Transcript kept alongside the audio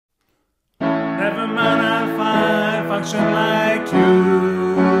Never mind, I'll find function like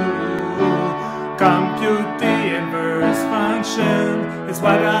you. Compute the inverse function is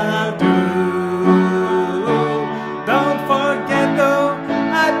what I'll do. Don't forget though,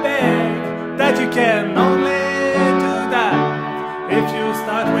 I beg, that you can only do that if you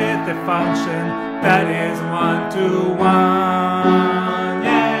start with a function that is 1-to-1.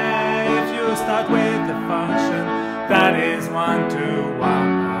 Yeah, if you start with a function that is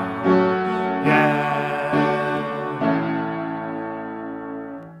 1-to-1.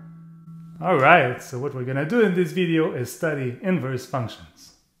 Alright, so what we're going to do in this video is study inverse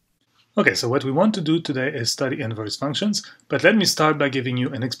functions. Okay, so what we want to do today is study inverse functions, but let me start by giving you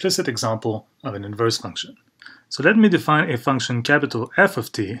an explicit example of an inverse function. So let me define a function capital F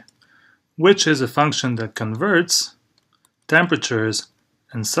of t, which is a function that converts temperatures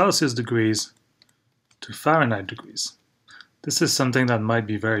in Celsius degrees to Fahrenheit degrees. This is something that might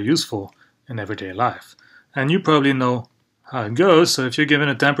be very useful in everyday life. And you probably know how it goes. So if you're given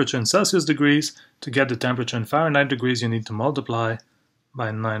a temperature in Celsius degrees, to get the temperature in Fahrenheit degrees, you need to multiply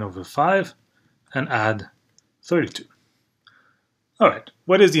by 9/5 and add 32. Alright,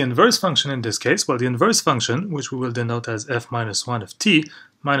 what is the inverse function in this case? Well, the inverse function, which we will denote as f minus 1 of t,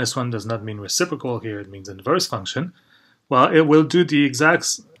 minus 1 does not mean reciprocal here, it means inverse function. Well, it will do the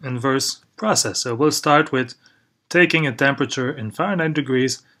exact inverse process. So we'll start with taking a temperature in Fahrenheit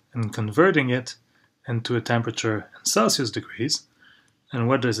degrees and converting it into a temperature in Celsius degrees. And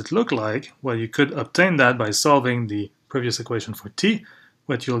what does it look like? Well, you could obtain that by solving the previous equation for t.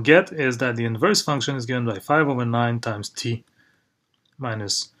 What you'll get is that the inverse function is given by 5/9 times t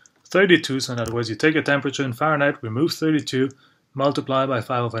minus 32. So in other words, you take a temperature in Fahrenheit, remove 32, multiply by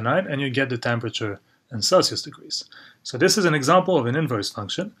 5/9, and you get the temperature in Celsius degrees. So this is an example of an inverse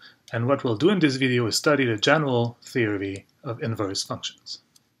function, and what we'll do in this video is study the general theory of inverse functions.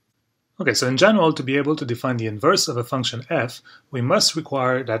 Okay, so in general, to be able to define the inverse of a function f, we must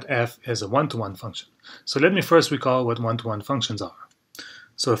require that f is a 1-to-1 function. So let me first recall what 1-to-1 functions are.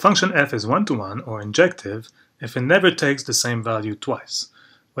 So a function f is 1-to-1 or injective if it never takes the same value twice.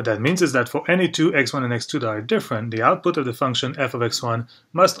 What that means is that for any two x1 and x2 that are different, the output of the function f of x1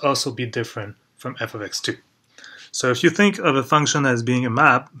 must also be different from f of x2. So if you think of a function as being a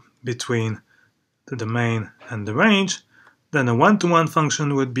map between the domain and the range, then a 1-to-1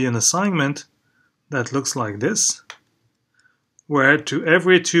 function would be an assignment that looks like this, where to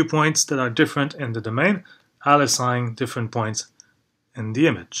every 2 points that are different in the domain, I'll assign different points in the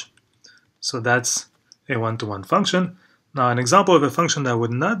image. So that's a 1-to-1 function. Now an example of a function that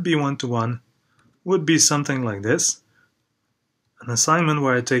would not be 1-to-1 would be something like this, an assignment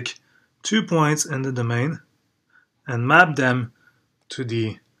where I take 2 points in the domain and map them to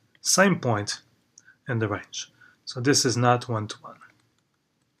the same point in the range. So this is not 1-to-1.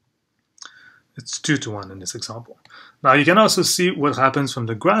 It's 2-to-1 in this example. Now you can also see what happens from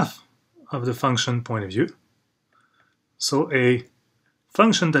the graph of the function point of view. So a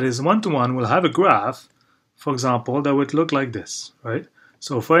function that is 1-to-1 will have a graph, for example, that would look like this, right?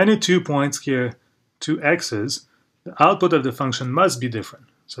 So for any 2 points here, 2 x's, the output of the function must be different.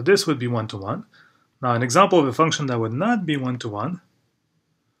 So this would be 1-to-1. Now an example of a function that would not be 1-to-1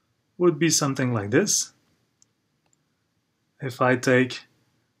 would be something like this. If I take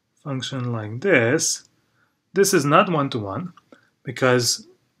a function like this, this is not 1-to-1 because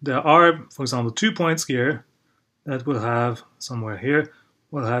there are, for example, 2 points here that will have, somewhere here,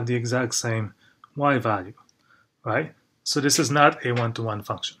 will have the exact same y value, right? So this is not a 1-to-1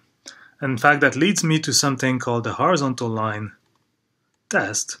 function. In fact, that leads me to something called the horizontal line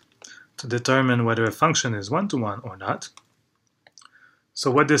test to determine whether a function is 1-to-1 or not. So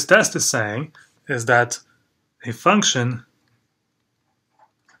what this test is saying is that a function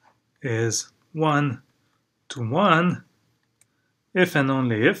is 1-to-1 if and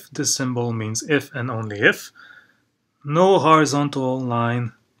only if, this symbol means if and only if, no horizontal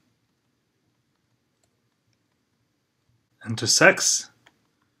line intersects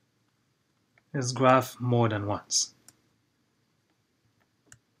its graph more than once.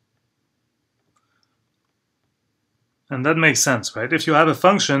 And that makes sense, right? If you have a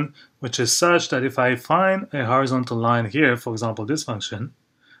function which is such that if I find a horizontal line here, for example this function,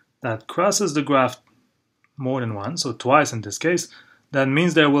 that crosses the graph more than once, so twice in this case, that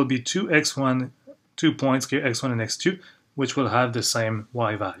means there will be 2 points here, x1 and x2, which will have the same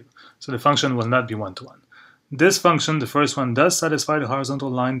y value. So the function will not be 1-to-1. This function, the first one, does satisfy the horizontal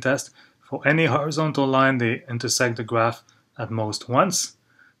line test. For any horizontal line, they intersect the graph at most once.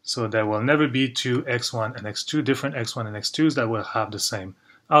 So there will never be 2 x1 and x2, different x1 and x2s that will have the same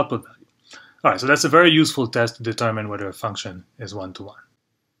output value. Alright, so that's a very useful test to determine whether a function is 1-to-1.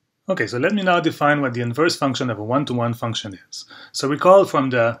 Okay, so let me now define what the inverse function of a one-to-one function is. So recall from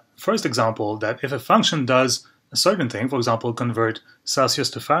the first example that if a function does a certain thing, for example, convert Celsius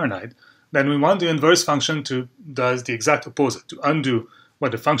to Fahrenheit, then we want the inverse function to does the exact opposite, to undo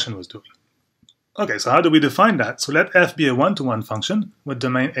what the function was doing. Okay, so how do we define that? So let f be a one-to-one function with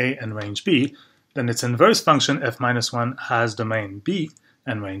domain A and range B, then its inverse function f minus 1 has domain B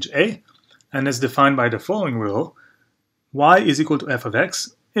and range A, and is defined by the following rule: y is equal to f of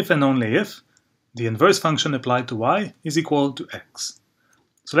x if and only if the inverse function applied to y is equal to x.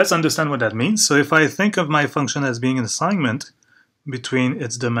 So let's understand what that means. So if I think of my function as being an assignment between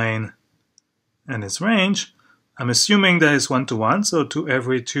its domain and its range, I'm assuming that it's one-to-one, so to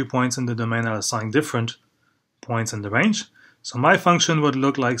every 2 points in the domain I'll assign different points in the range. So my function would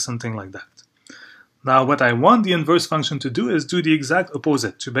look like something like that. Now what I want the inverse function to do is do the exact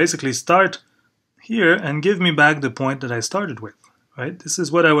opposite, to basically start here and give me back the point that I started with. Right? This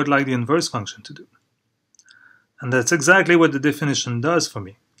is what I would like the inverse function to do. And that's exactly what the definition does for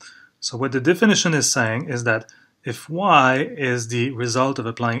me. So what the definition is saying is that if y is the result of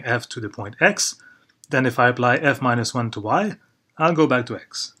applying f to the point x, then if I apply f minus 1 to y, I'll go back to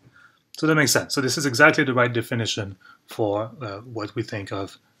x. So that makes sense. So this is exactly the right definition for what we think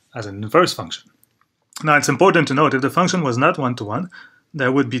of as an inverse function. Now it's important to note if the function was not one-to-one,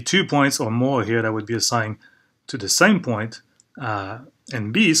 there would be 2 points or more here that would be assigned to the same point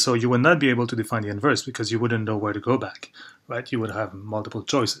in B, so you would not be able to define the inverse because you wouldn't know where to go back, right? You would have multiple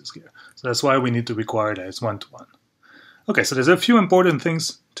choices here. So that's why we need to require that it's one-to-one. Okay, so there's a few important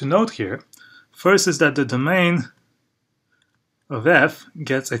things to note here. First is that the domain of f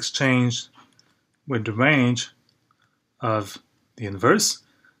gets exchanged with the range of the inverse,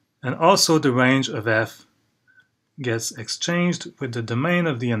 and also the range of f gets exchanged with the domain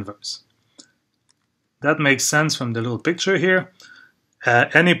of the inverse. That makes sense from the little picture here.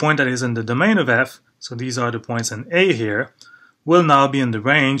 Any point that is in the domain of f, so these are the points in A here, will now be in the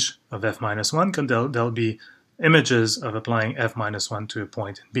range of f minus 1, because there'll be images of applying f minus 1 to a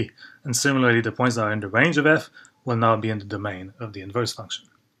point in B. And similarly, the points that are in the range of f will now be in the domain of the inverse function.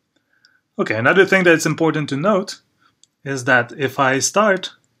 Okay, another thing that's important to note is that if I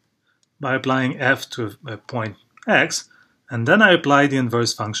start by applying f to a point x, and then I apply the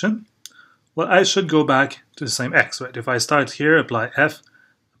inverse function, well, I should go back to the same x, right? If I start here, apply f,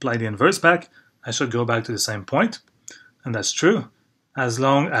 apply the inverse back, I should go back to the same point. And that's true as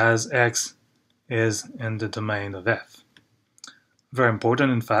long as x is in the domain of f. Very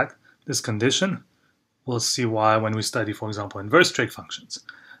important, in fact, this condition. We'll see why when we study, for example, inverse trig functions.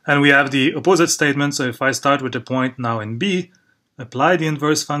 And we have the opposite statement, so if I start with the point now in B, apply the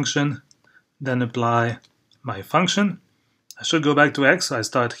inverse function, then apply my function, I should go back to x, so I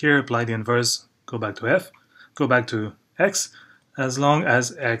start here, apply the inverse, go back to f, go back to x, as long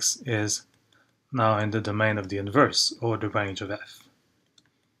as x is now in the domain of the inverse, or the range of f.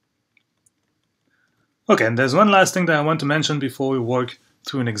 Okay, and there's one last thing that I want to mention before we work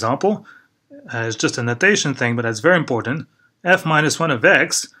through an example. It's just a notation thing, but that's very important. F minus 1 of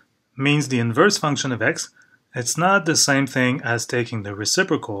x means the inverse function of x. It's not the same thing as taking the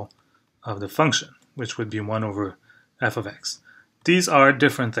reciprocal of the function, which would be 1 over f of x. These are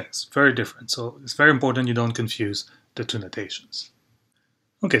different things, very different. So it's very important you don't confuse the two notations.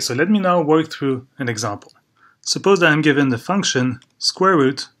 Okay, so let me now work through an example. Suppose that I'm given the function square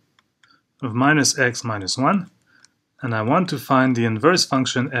root of minus x minus 1, and I want to find the inverse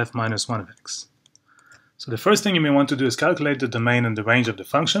function f minus 1 of x. So the first thing you may want to do is calculate the domain and the range of the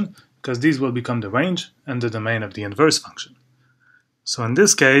function, because these will become the range and the domain of the inverse function. So in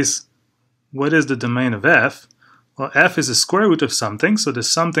this case, what is the domain of f? Well, f is a square root of something, so the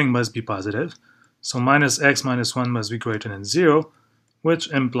something must be positive. So minus x minus 1 must be greater than 0, which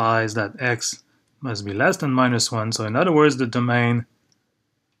implies that x must be less than minus 1. So in other words, the domain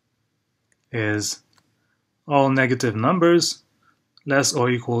is all negative numbers less or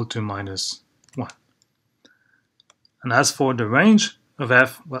equal to minus 1. And as for the range of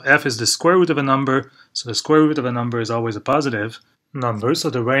f, well, f is the square root of a number, so the square root of a number is always a positive number, so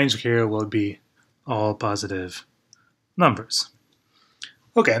the range here will be all positive numbers.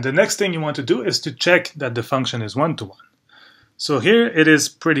 Okay, and the next thing you want to do is to check that the function is one-to-one. So here it is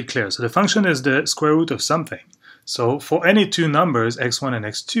pretty clear. So the function is the square root of something. So for any two numbers, x1 and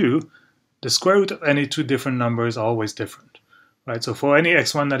x2, the square root of any two different numbers are always different, right? So for any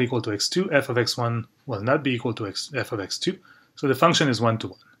x1 not equal to x2, f of x1 will not be equal to f of x2. So the function is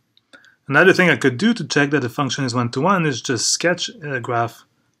one-to-one. Another thing I could do to check that the function is one-to-one is just sketch a graph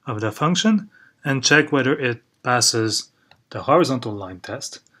of the function and check whether it passes the horizontal line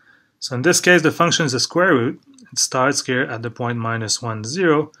test. So in this case, the function is a square root. It starts here at the point minus 1,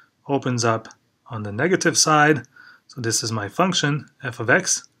 0, opens up on the negative side. So this is my function, f of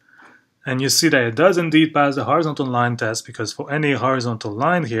x. And you see that it does indeed pass the horizontal line test, because for any horizontal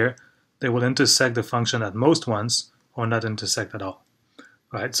line here, they will intersect the function at most once or not intersect at all.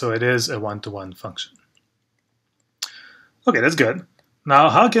 Right? So it is a one-to-one function. Okay, that's good. Now,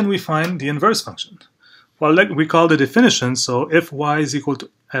 how can we find the inverse function? Well, like we call the definition, so if y is equal to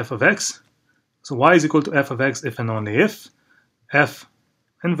f of x, so y is equal to f of x if and only if f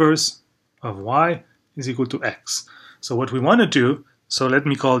inverse of y is equal to x. So what we want to do, so let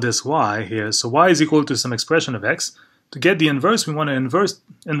me call this y here, so y is equal to some expression of x. To get the inverse, we want to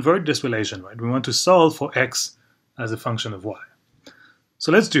invert this relation, right? We want to solve for x as a function of y.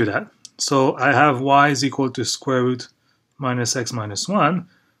 So let's do that. So I have y is equal to square root minus x minus 1.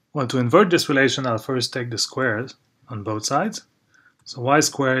 Well, to invert this relation, I'll first take the squares on both sides. So y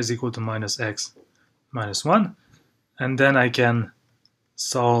squared is equal to minus x minus 1. And then I can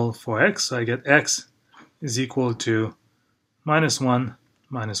solve for x. So I get x is equal to minus 1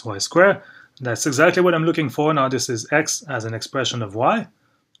 minus y squared. That's exactly what I'm looking for. Now this is x as an expression of y.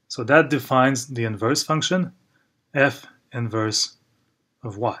 So that defines the inverse function, f inverse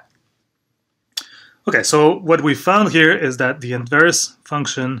of y. Okay, so what we found here is that the inverse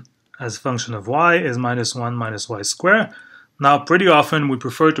function as a function of y is minus 1 minus y squared. Now, pretty often we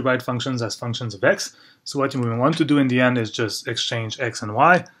prefer to write functions as functions of x. So what we want to do in the end is just exchange x and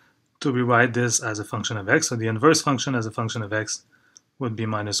y to rewrite this as a function of x. So the inverse function as a function of x would be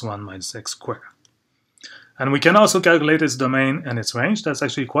minus 1 minus x squared. And we can also calculate its domain and its range. That's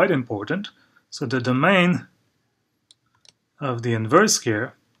actually quite important. So the domain of the inverse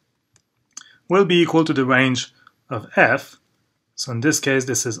here will be equal to the range of f. So in this case,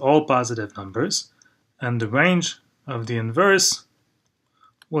 this is all positive numbers. And the range of the inverse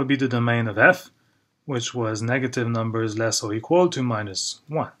will be the domain of f, which was negative numbers less or equal to minus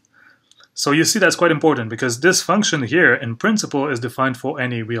 1. So you see that's quite important, because this function here in principle is defined for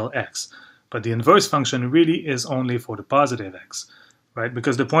any real x. But the inverse function really is only for the positive x, right?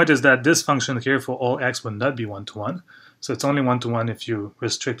 Because the point is that this function here for all x would not be one-to-one. So it's only one-to-one if you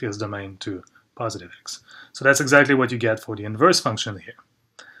restrict its domain to positive x. So that's exactly what you get for the inverse function here.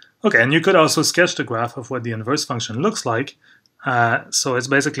 Okay, and you could also sketch the graph of what the inverse function looks like. So it's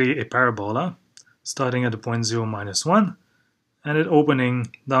basically a parabola starting at the point 0, minus 1, and it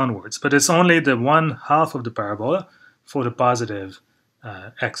opening downwards. But it's only the one half of the parabola for the positive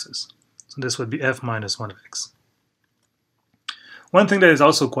x's. So this would be f minus 1 of x. One thing that is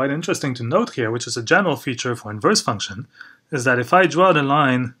also quite interesting to note here, which is a general feature for inverse function, is that if I draw the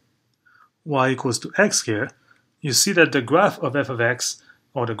line y equals to x here, you see that the graph of f of x,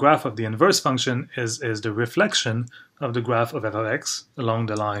 or the graph of the inverse function, is the reflection of the graph of f of x along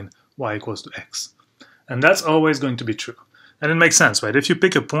the line y equals to x. And that's always going to be true. And it makes sense, right? If you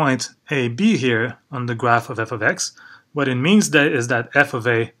pick a point a, b here on the graph of f of x, what it means there is that f of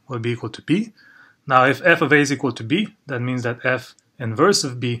a will be equal to b. Now if f of a is equal to b, that means that f inverse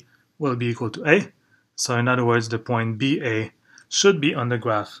of b will be equal to a. So in other words, the point ba should be on the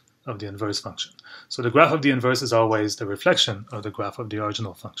graph of the inverse function. So the graph of the inverse is always the reflection of the graph of the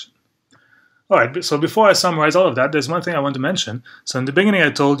original function. Alright, so before I summarize all of that, there's one thing I want to mention. So in the beginning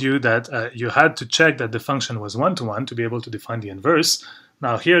I told you that you had to check that the function was one-to-one to be able to define the inverse.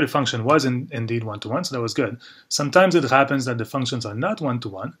 Now here the function was indeed one-to-one, so that was good. Sometimes it happens that the functions are not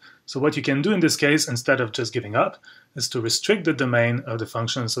one-to-one. So what you can do in this case, instead of just giving up, is to restrict the domain of the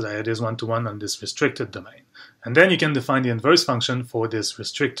function so that it is one-to-one on this restricted domain. And then you can define the inverse function for this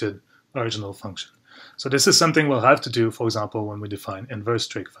restricted original function. So this is something we'll have to do, for example, when we define inverse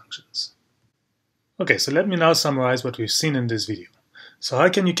trig functions. Okay, so let me now summarize what we've seen in this video. So how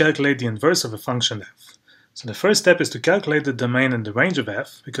can you calculate the inverse of a function f? So the first step is to calculate the domain and the range of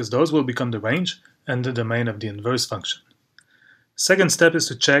f, because those will become the range and the domain of the inverse function. Second step is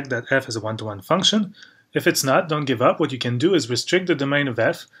to check that f is a one-to-one function. If it's not, don't give up. What you can do is restrict the domain of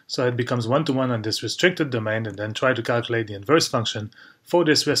f so it becomes one-to-one on this restricted domain, and then try to calculate the inverse function for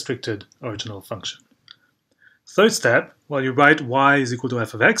this restricted original function. Third step, well, you write y is equal to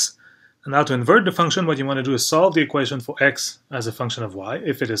f of x. And now to invert the function, what you want to do is solve the equation for x as a function of y,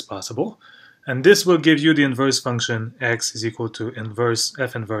 if it is possible. And this will give you the inverse function x is equal to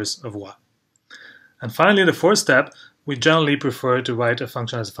f inverse of y. And finally, the fourth step, we generally prefer to write a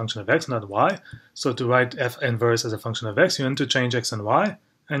function as a function of x, not y. So to write f inverse as a function of x, you interchange x and y,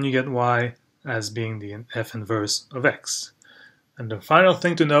 and you get y as being the f inverse of x. And the final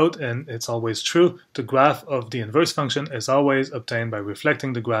thing to note, and it's always true, the graph of the inverse function is always obtained by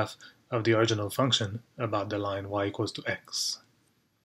reflecting the graph of the original function about the line y equals to x.